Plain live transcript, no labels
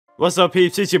What's up,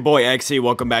 peeps? It's your boy Echzy.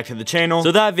 Welcome back to the channel.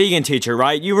 So that vegan teacher,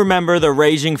 right? You remember the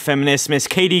raging feminist Miss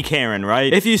Katie Karen,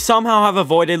 right? If you somehow have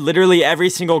avoided literally every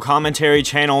single commentary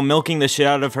channel milking the shit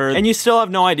out of her, and you still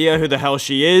have no idea who the hell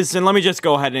she is, then let me just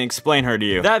go ahead and explain her to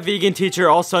you. That vegan teacher,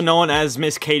 also known as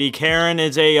Miss Katie Karen,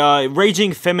 is a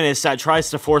raging feminist that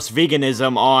tries to force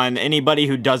veganism on anybody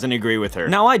who doesn't agree with her.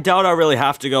 Now, I doubt I really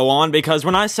have to go on, because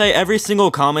when I say every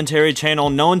single commentary channel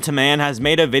known to man has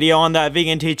made a video on that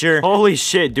vegan teacher, holy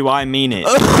shit, do I mean it.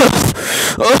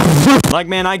 Like,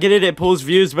 man, I get it pulls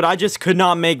views, but I just could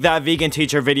not make that vegan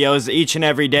teacher videos each and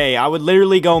every day. I would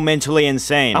literally go mentally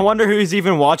insane. I wonder who's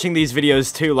even watching these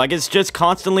videos too. Like, it's just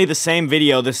constantly the same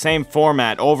video, the same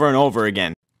format over and over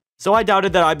again. So I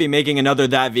doubted that I'd be making another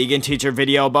That Vegan Teacher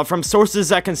video, but from sources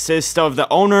that consist of the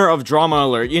owner of Drama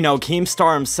Alert, you know,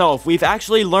 Keemstar himself, we've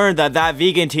actually learned that that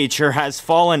vegan teacher has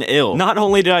fallen ill. Not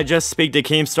only did I just speak to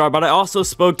Keemstar, but I also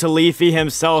spoke to Leafy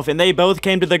himself, and they both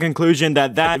came to the conclusion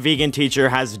that that vegan teacher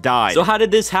has died. So how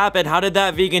did this happen? How did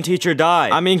that vegan teacher die?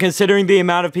 I mean, considering the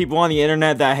amount of people on the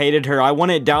internet that hated her, I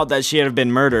wouldn't doubt that she had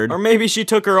been murdered. Or maybe she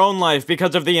took her own life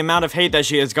because of the amount of hate that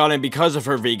she has gotten because of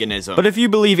her veganism. But if you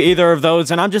believe either of those,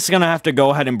 then I'm just gonna have to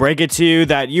go ahead and break it to you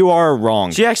that you are wrong.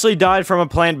 She actually died from a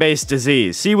plant-based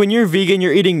disease. See, when you're vegan,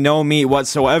 you're eating no meat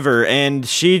whatsoever, and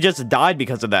she just died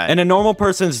because of that. In a normal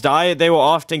person's diet, they will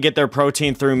often get their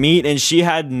protein through meat, and she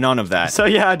had none of that. So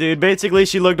yeah, dude, basically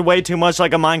she looked way too much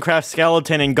like a Minecraft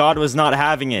skeleton, and God was not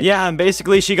having it. Yeah, and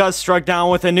basically she got struck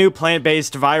down with a new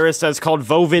plant-based virus that's called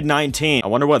COVID-19. I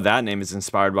wonder what that name is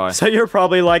inspired by. So you're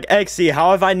probably like, Echzy,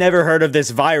 how have I never heard of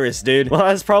this virus, dude? Well,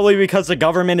 that's probably because the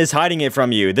government is hiding it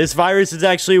from you. This virus is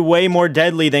actually way more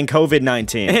deadly than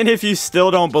COVID-19. And if you still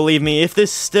don't believe me, if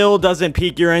this still doesn't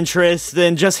pique your interest,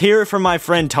 then just hear it from my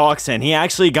friend Toxin. He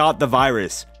actually got the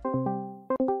virus.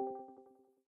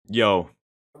 Yo,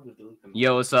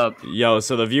 what's up? Yo,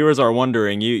 so the viewers are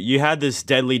wondering, you had this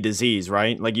deadly disease,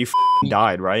 right? Like, you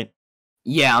died, right?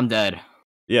 Yeah, I'm dead.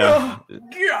 Yeah.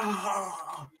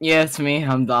 Yeah, it's me.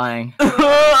 I'm dying.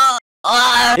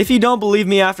 If you don't believe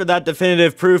me after that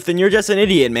definitive proof, then you're just an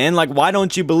idiot, man. Like, why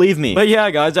don't you believe me? But yeah,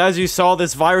 guys, as you saw,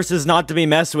 this virus is not to be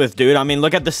messed with, dude. I mean,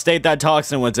 look at the state that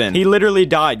Toxin was in. He literally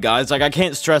died, guys. Like, I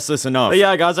can't stress this enough. But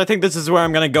yeah, guys, I think this is where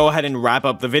I'm gonna go ahead and wrap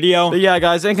up the video. But yeah,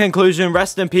 guys, in conclusion,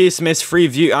 rest in peace, Miss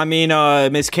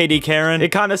Miss Katie Karen.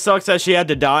 It kind of sucks that she had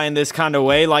to die in this kind of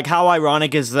way. Like, how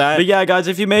ironic is that? But yeah, guys,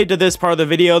 if you made it to this part of the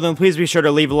video, then please be sure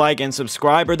to leave a like and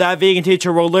subscribe, or that vegan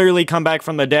teacher will literally come back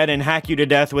from the dead and hack you to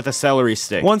death with a celery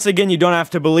stick. Once again, you don't have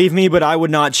to believe me, but I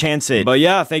would not chance it. But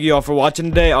yeah, thank you all for watching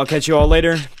today. I'll catch you all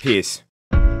later. Peace.